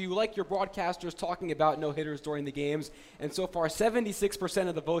asked, do you like your broadcasters talking about no-hitters during the games? And so far, 76%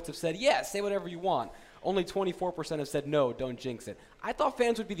 of the votes have said, yes, say whatever you want. Only 24% have said, no, don't jinx it. I thought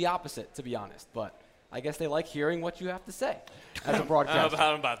fans would be the opposite, to be honest, but I guess they like hearing what you have to say as a broadcaster.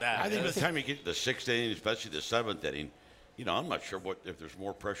 How about that? I think by the time you get to the 6th inning, especially the 7th inning, I'm not sure if there's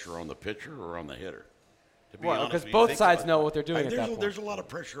more pressure on the pitcher or on the hitter. Well, because both sides know what they're doing at that point. There's a lot of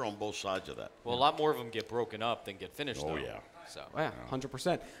pressure on both sides of that. Well, a lot more of them get broken up than get finished, Oh, though. yeah. So. Yeah,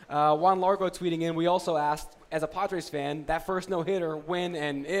 100%. Juan Largo tweeting in, we also asked, as a Padres fan, that first no-hitter, when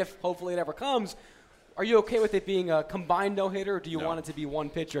and if, hopefully it ever comes, are you okay with it being a combined no-hitter, or do you want it to be one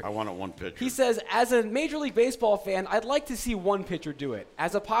pitcher? I want it one pitcher. He says, as a Major League Baseball fan, I'd like to see one pitcher do it.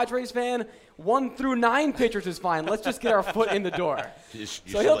 As a Padres fan, 1 through 9 pitchers is fine. Let's just get our foot in the door.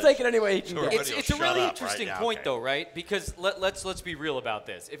 So he'll take it any way he can get. It's a really interesting point, though, right? Because let's be real about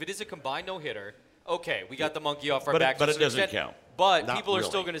this. If it is a combined no-hitter, okay, we got the monkey off our back. But it doesn't count. But people are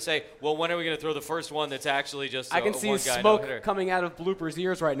still going to say, well, when are we going to throw the first one that's actually just I can see one guy smoke no-hitter? coming out of Blooper's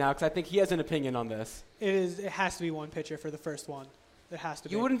ears right now because I think he has an opinion on this. It has to be one pitcher for the first one. It has to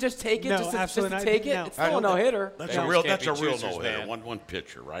be. You wouldn't just take it? No, just absolutely to not. take it? No. It's still a no-hitter. That's No. a real Can't be choosers, no-hitter. man. One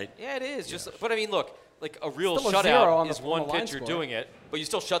pitcher, right? Yeah, it is. But I mean, look, like a real Still a zero on shutout is the one line pitcher score. doing it, but you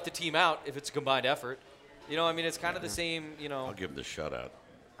still shut the team out if it's a combined effort. I mean, it's kind of the same, I'll give him the shutout.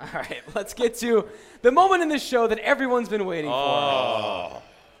 All right, let's get to the moment in this show that everyone's been waiting for.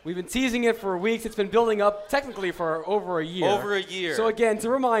 We've been teasing it for weeks. It's been building up technically for over a year. Over a year. So again, to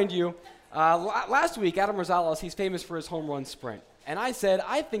remind you, last week, Adam Rosales, he's famous for his home run sprint. And I said,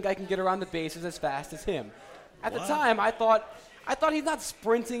 I think I can get around the bases as fast as him. At the time, I thought he's not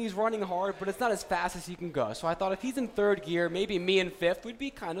sprinting, he's running hard, but it's not as fast as he can go. So I thought if he's in third gear, maybe me in fifth, we'd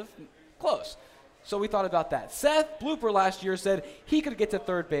be kind of close. So we thought about that. Seth Blooper last year said he could get to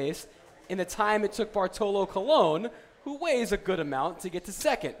third base in the time it took Bartolo Colon, who weighs a good amount, to get to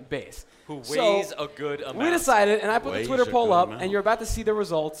second base. Who weighs a good amount. We decided, and I put the Weighs Twitter a poll good up, amount. and you're about to see the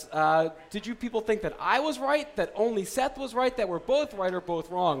results. Did you people think that I was right, that only Seth was right, that we're both right or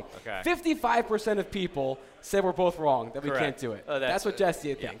both wrong? Okay. 55% of people said we're both wrong, that we Correct. can't do it. Oh, that's what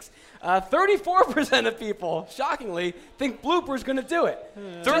Jesse thinks. 34% of people, shockingly, think Blooper's going to do it.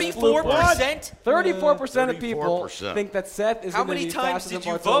 34%? 34% of people 34%. think that Seth is How going to many be times faster did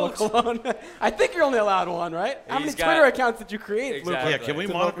than you Bartolo vote? Colon. I think you're only allowed one, right? How many He's got- Twitter accounts did you create, Exactly. Blooper? Yeah, can we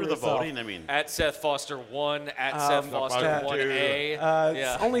To vote monitor for the yourself? voting? I mean, At Seth Foster 1, at Seth Foster Foster 1A.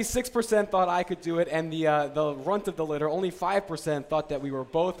 Yeah. Only 6% thought I could do it, and the runt of the litter, only 5% thought that we were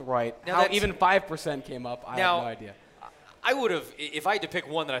both right. Now How that's- even 5% came up, I have Now- no idea. I would have, if I had to pick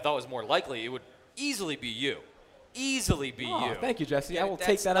one that I thought was more likely, it would easily be you. easily be you. Thank you, Jesse. Yeah, I will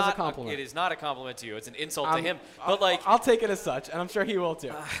take that as a not compliment. It is not a compliment to you. It's an insult to him. But I'll take it as such, and I'm sure he will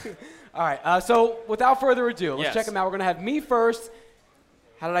too. All right. So without further ado, let's Yes. check them out. We're gonna have me first.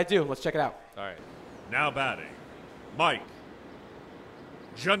 How did I do? Let's check it out. all right. Now batting, Mike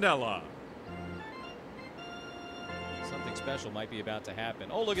Janela. Something special might be about to happen.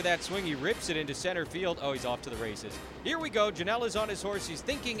 Oh, look at that swing. He rips it into center field. Oh, he's off to the races. Here we go. Janela's on his horse. He's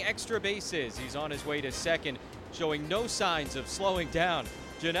thinking extra bases. He's on his way to second, showing no signs of slowing down.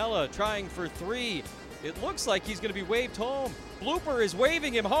 Janela trying for 3. It looks like he's going to be waved home. Blooper is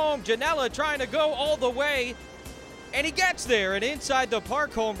waving him home. Janela trying to go all the way. And he gets there. An inside the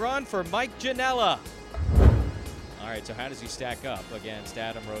park home run for Mike Janela. All right, so how does he stack up against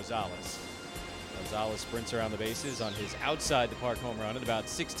Adam Rosales? Rosales sprints around the bases on his outside the park home run in about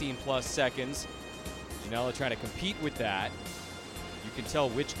 16+ seconds. Janela trying to compete with that. You can tell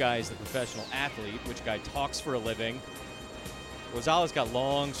which guy is the professional athlete, which guy talks for a living. Rosales got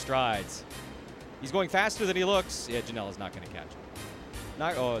long strides. He's going faster than he looks. Yeah, Janela's not going to catch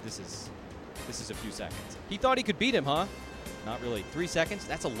him. Oh, this is a few seconds. He thought he could beat him, huh? Not really. 3 seconds?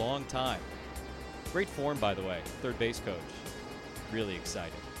 That's a long time. Great form, by the way. Third base coach. Really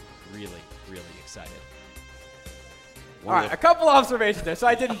excited. Really, really excited. All right, a couple observations there, so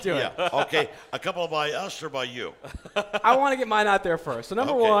I didn't do it. Yeah, okay. A couple by us or by you? I want to get mine out there first. So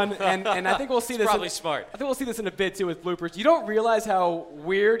number Okay. one, and I think we'll see this. Probably smart. I think we'll see this in a bit too with bloopers. You don't realize how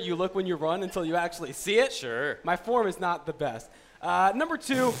weird you look when you run until you actually see it. Sure. My form is not the best. Number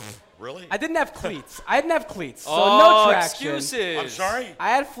 2. Really? I didn't have cleats. I didn't have cleats, so Oh, no traction. excuses. I'm sorry?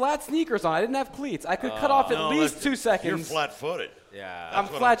 I had flat sneakers on. I didn't have cleats. I could cut off at No, least that's- 2 seconds. You're flat-footed. Yeah. I'm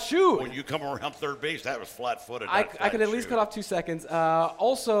That's what flat-shoed. When you come around third base, that was flat-footed. I not could at least flat-shoed. cut off 2 seconds.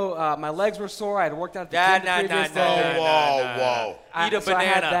 Also, my legs were sore. I had worked out at the Nah, gym the nah, previous nah, day. Whoa. Eat a So I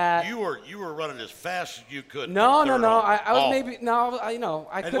had banana. that. You were running as fast as you could. No. from third I was on. maybe no.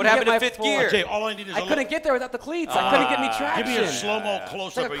 I couldn't what get happened my in fifth full- gear? Okay, all I need is I a couldn't get there without the cleats. I couldn't get any traction. Give me a slow-mo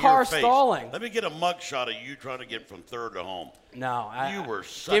close-up like a of car your face. stalling. Let me get a mug shot of you trying to get from third to home. No, You were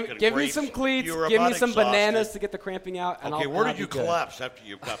sucking give me grapes. some cleats. You were Give me about some exhausted. bananas to get the cramping out. And Okay, I'll, where and I'll did you be good. collapse after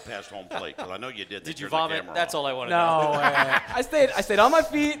you got past home plate? Because I know you did. Did you vomit? That's all I want to No, know. I stayed on my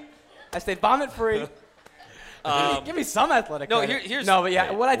feet. I stayed vomit free. Give me some athletic. no, credit. here's- No, but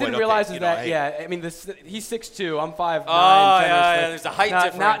yeah, what I didn't okay, realize is you know, that hey. I mean he's 6'2", I'm 5'9". yeah, there's a height no, No,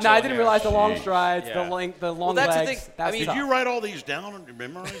 differential I didn't here. realize the long Jeez. strides, Yeah. the long that's the legs. thing. That's I mean, tough. Did you write all these down and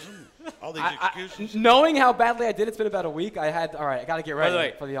memorize them? All these excuses? Knowing how badly I did, it's been about a week. I got to get By ready the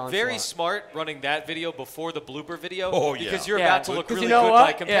way, for the onslaught. very smart running that video before the blooper video. Oh, yeah. Because you're Yeah, about to look 'cause really you know good what?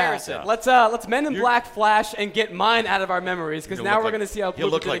 by comparison. Yeah. Let's Men in Black flash and get mine out of our memories because now we're going to see how he'll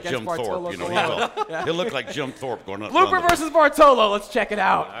Blooper look did like against Jim Bartolo. Thorpe. You know, he Colon. will. He'll look like Jim Thorpe going up. Blooper versus Bartolo. Let's check it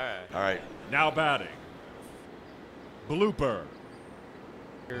out. All right. Now batting, Blooper.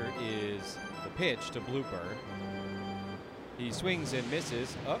 Here is the pitch to Blooper. He swings and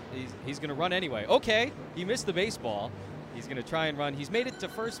misses. Oh, he's going to run anyway. Okay, he missed the baseball. He's going to try and run. He's made it to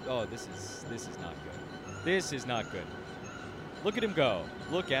first. Oh, this is not good. This is not good. Look at him go.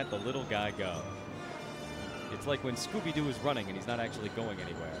 Look at the little guy go. It's like when Scooby-Doo is running and he's not actually going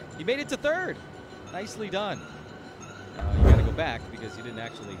anywhere. He made it to third. Nicely done. You got to go back because he didn't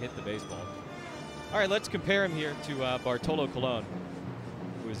actually hit the baseball. All right, let's compare him here to Bartolo Colon,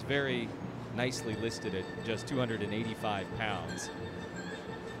 who is very nicely listed at just 285 pounds.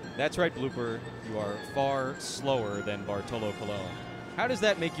 That's right, Blooper. You are far slower than Bartolo Colon. How does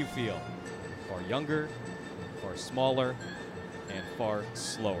that make you feel? Far younger, far smaller, and far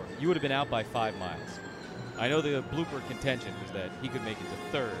slower. You would have been out by 5 miles. I know the Blooper contention was that he could make it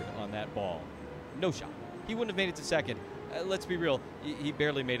to third on that ball. No shot. He wouldn't have made it to second. Let's be real. He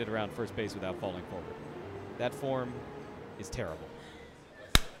barely made it around first base without falling forward. That form is terrible.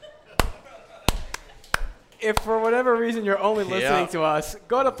 If for whatever reason you're only listening Yeah. to us,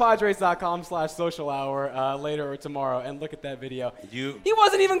 go to Padres.com/social hour later or tomorrow and look at that video. He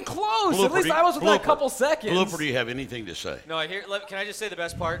wasn't even close. At least I was within a couple seconds. Blooper, do you have anything to say? No, can I just say the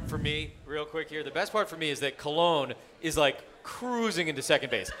best part for me, real quick here? The best part for me is that Cologne is like cruising into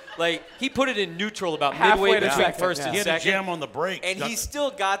second base. Like, he put it in neutral about Halfway midway to between second, first yeah. and He had to second. jam on the brakes. And he still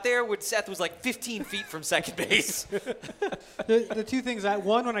got there when Seth was like 15 feet from second base. The two things,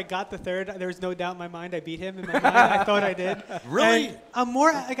 one, when I got the third, there was no doubt in my mind I beat him. In my mind, I thought I did. Really? And I'm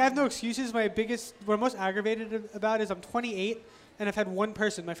more, like, I have no excuses. What I'm most aggravated about is I'm 28, and I've had one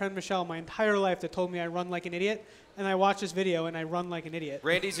person, my friend Michelle, my entire life that told me I run like an idiot, and I watch this video and I run like an idiot.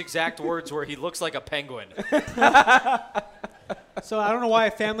 Randy's exact words were, he looks like a penguin. So I don't know why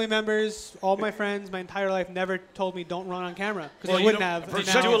family members, all my friends, my entire life never told me don't run on camera because Well, they you wouldn't know, have. for And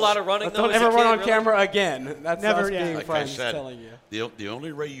some- now- Do a lot of running though. Don't as a ever run kid, on really? camera again. That's Never, us yeah. being Like I friends said, telling you. the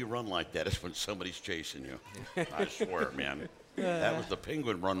only way you run like that is when somebody's chasing you. I swear, man. That was the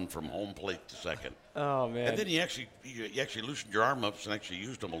penguin running from home plate to second. Oh man. And then you actually loosened your arm ups and actually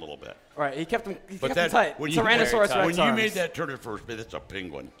used them a little bit. Right, he kept them. He But kept them tight. when you, Tyrannosaurus Rex when you arms. made that turn at first base, it's a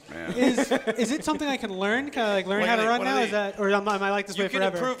penguin, man. Is it something I can learn? Can I learn What how are to they- run what are now? they- Is that, or am I like this You way can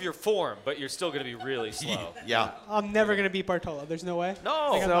forever? improve your form, but you're still going to be really slow. Yeah. I'm never gonna beat Bartolo. There's no way. No.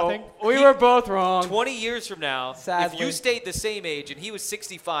 I got So nothing. we were both wrong. 20 years from now, Sadly. if you stayed the same age and he was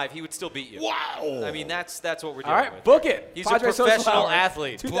 65, he would still beat you. Wow. I mean, that's what we're All dealing right, with. book it. He's Padres a Social professional Hour,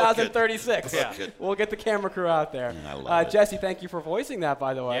 athlete. 2036. Yeah. Book it. We'll get the camera crew out there. I love it. Jesse, thank you for voicing that,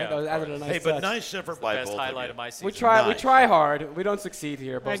 by the way. Yeah, that was of added a course. nice Hey, but touch. nice effort by Best both highlight of of you. my season. We try Nice. hard. We don't succeed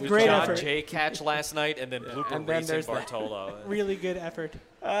here, but Right, we great try. effort. J catch last night and then blooper And then racing there's that. Bartolo. Really good effort.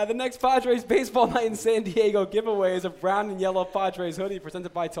 The next Padres baseball night in San Diego giveaway is a brown and yellow Padres hoodie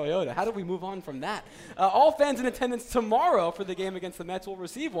presented by Toyota. How do we move on from that? All fans in attendance tomorrow for the game against the Mets will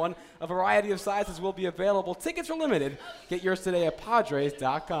receive one. A variety of sizes will be available. Tickets are limited. Get yours today at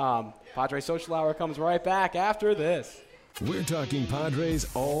Padres.com. Padres Social Hour comes right back after this. We're talking Padres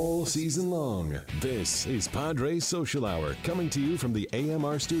all season long. This is Padres Social Hour, coming to you from the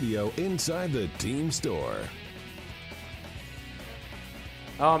AMR studio inside the team store.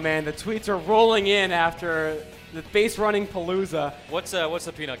 Oh, man, the tweets are rolling in after the base running palooza. What's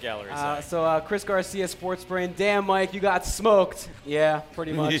the peanut gallery say? Chris Garcia, Sports Brain. Damn, Mike, you got smoked. Yeah,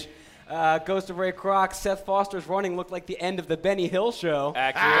 pretty much. Goes to Ray Kroc. Seth Foster's running looked like the end of the Benny Hill show.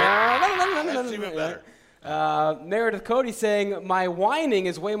 Accurate. That's even better. Meredith Cody saying, my whining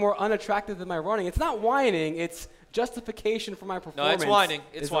is way more unattractive than my running. It's not whining, it's justification for my No, performance. it's whining.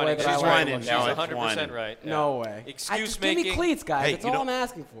 is It's the way whining. that She's I like whining. it. She's Now it's 100% whining. right. Yeah. No way. Excuse just give me making. cleats, guys. Hey, That's you all know- I'm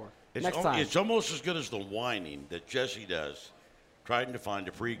asking for. Next time. It's almost as good as the whining that Jesse does, trying to find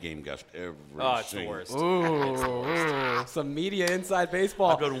a pregame guest every Oh, it's the single- worst. Ooh, some media inside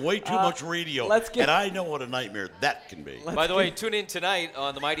baseball. I've done way too much radio, let's get- and I know what a nightmare that can be. By the way, tune in tonight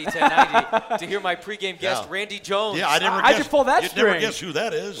on the Mighty 1090 to hear my pregame guest, Yeah. Randy Jones. Yeah, I never How'd you guessed. pull that You'd never string? guess who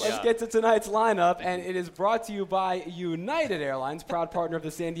that is. Let's get to tonight's lineup, and it is brought to you by United Airlines, proud partner of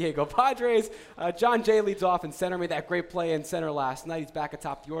the San Diego Padres. John Jay leads off in center, made that great play in center last night. He's back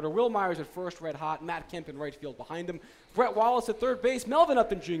atop the order. Will Myers at first, red hot. Matt Kemp in right field behind him. Brett Wallace at third base. Melvin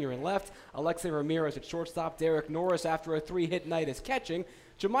Upton Jr. in left. Alexei Ramirez at shortstop. Derek Norris after a 3-hit night is catching.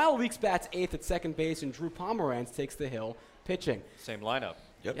 Jamal Weeks bats eighth at second base, and Drew Pomeranz takes the hill pitching. Same lineup.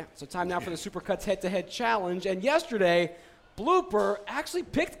 Yep. Yeah, so time now for the Supercuts head-to-head challenge. And yesterday, Blooper actually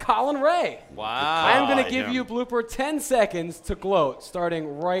picked Colin Ray. Wow. I'm going to give yeah. you, Blooper, 10 seconds to gloat,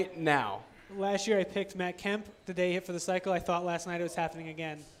 starting right now. Last year I picked Matt Kemp. The day he hit for the cycle, I thought last night it was happening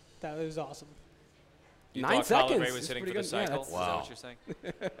again. That was awesome. You 9 thought Colin seconds. Ray was It's hitting for pretty the good. Yeah, cycle? that's- Is that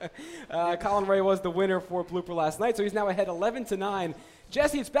what you're saying? Colin Ray was the winner for Blooper last night, so he's now ahead 11-9.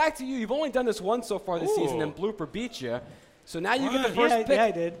 Jesse, it's back to you. You've only done this once so far this season, and Blooper beat you. So now you get the first pick. Yeah,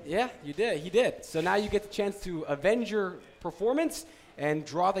 I did. Yeah, you did. He did. So now you get the chance to avenge your performance and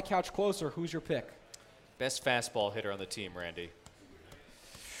draw the couch closer. Who's your pick? Best fastball hitter on the team, Randy.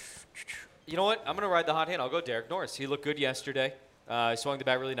 You know what? I'm going to ride the hot hand. I'll go Derek Norris. He looked good yesterday. He swung the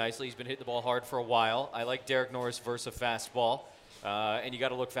bat really nicely. He's been hitting the ball hard for a while. I like Derek Norris versus fastball. And you got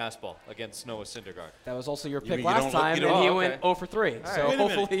to look fastball against Noah Syndergaard. That was also your mean pick you last don't look- time, you and don't- he Oh, went okay. 0 for 3. So Wait a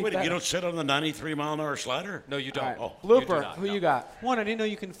minute. hopefully, Wait, that- you don't sit on the 93-mile-an-hour slider? No, you All don't. right. You do Blooper, not, who no. you got? One, I didn't know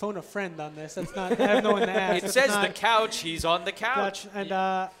you can phone a friend on this. That's not. I have no one to ask. It That's says not the couch. He's on the couch. Dutch,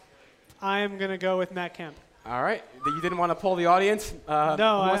 and I'm gonna go with Matt Kemp. All right. You didn't want to pull the audience? No, Who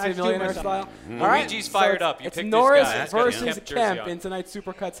Wants I to Be a just do Millionaire myself. style? Mm-hmm. All right. Luigi's so fired it's- up. You it's picked this Norris guy. That's got versus him. Kemp jersey Kemp on. in tonight's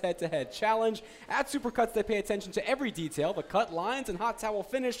Supercuts head-to-head challenge. At Supercuts, they pay attention to every detail, the cut, lines, and hot towel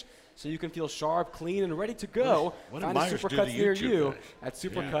finish, so you can feel sharp, clean, and ready to go. What did Find a Myers do to Supercuts near you you at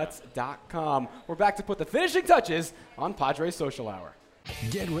supercuts.com. We're back to put the finishing touches on Padres Social Hour.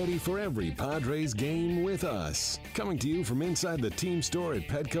 Get ready for every Padres game with us. Coming to you from inside the team store at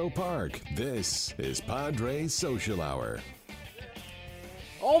Petco Park, this is Padres Social Hour.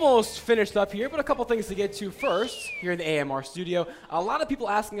 Almost finished up here, but a couple things to get to first here in the AMR studio. A lot of people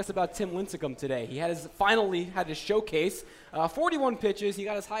asking us about Tim Lincecum today. He finally had his showcase. 41 pitches. He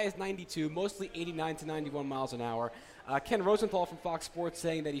got as high as 92, mostly 89 to 91 miles an hour. Ken Rosenthal from Fox Sports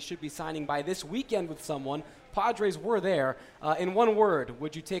saying that he should be signing by this weekend with someone. Padres were there. In one word,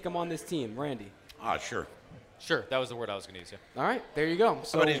 would you take him on this team, Randy? Sure. Sure, that was the word I was going to use. Yeah. All right, there you go.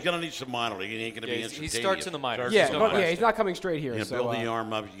 So But he's going to need some minor league. He ain't going to Yeah, be he instantaneous. starts in the minors. yeah, no but question. he's not coming straight here. You know, so, build the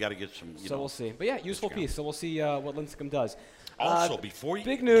arm up. You got to get some. So we'll see. But yeah, useful piece. So we'll see what Lincecum does. Also, before you...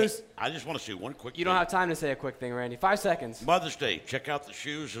 Big news. Hey, I just want to say one quick You don't have time to say a quick thing, Randy. 5 seconds. Mother's Day. Check out the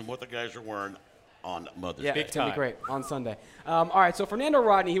shoes and what the guys are wearing on Mother's Yeah, Day. it's going to be great on Sunday. All right, so Fernando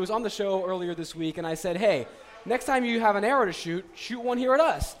Rodney, he was on the show earlier this week, and I said, hey, next time you have an arrow to shoot one here at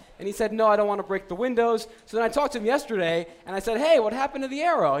us. And he said, no, I don't want to break the windows. So then I talked to him yesterday, and I said, hey, what happened to the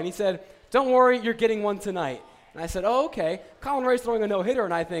arrow? And he said, don't worry, you're getting one tonight. And I said, oh, okay. Colin Ray's throwing a no-hitter,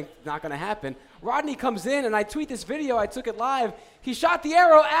 and I think, not going to happen. Rodney comes in, and I tweet this video. I took it live. He shot the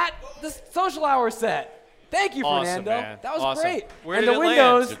arrow at the social hour set. Thank you, Awesome, Fernando. man. That was Awesome. great. Where and did the it land?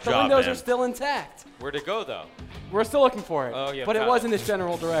 windows, Good the job, windows man. are still intact. Where'd it go, though? We're still looking for it. Oh, yeah, but it found was it. in this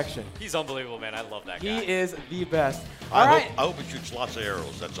general direction. He's unbelievable, man. I love that guy. He is the best. All right. I hope it shoots lots of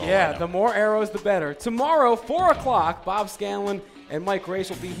arrows. That's all I Yeah, know. the more arrows, the better. Tomorrow, 4 o'clock, Bob Scanlon and Mike Grace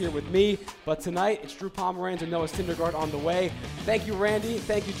will be here with me. But tonight, it's Drew Pomeranz and Noah Syndergaard on the way. Thank you, Randy.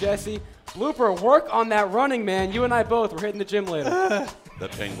 Thank you, Jesse. Blooper, work on that running, man. You and I both. We're hitting the gym later. The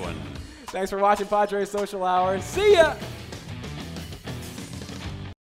Penguin. Thanks for watching Padres Social Hour. See ya!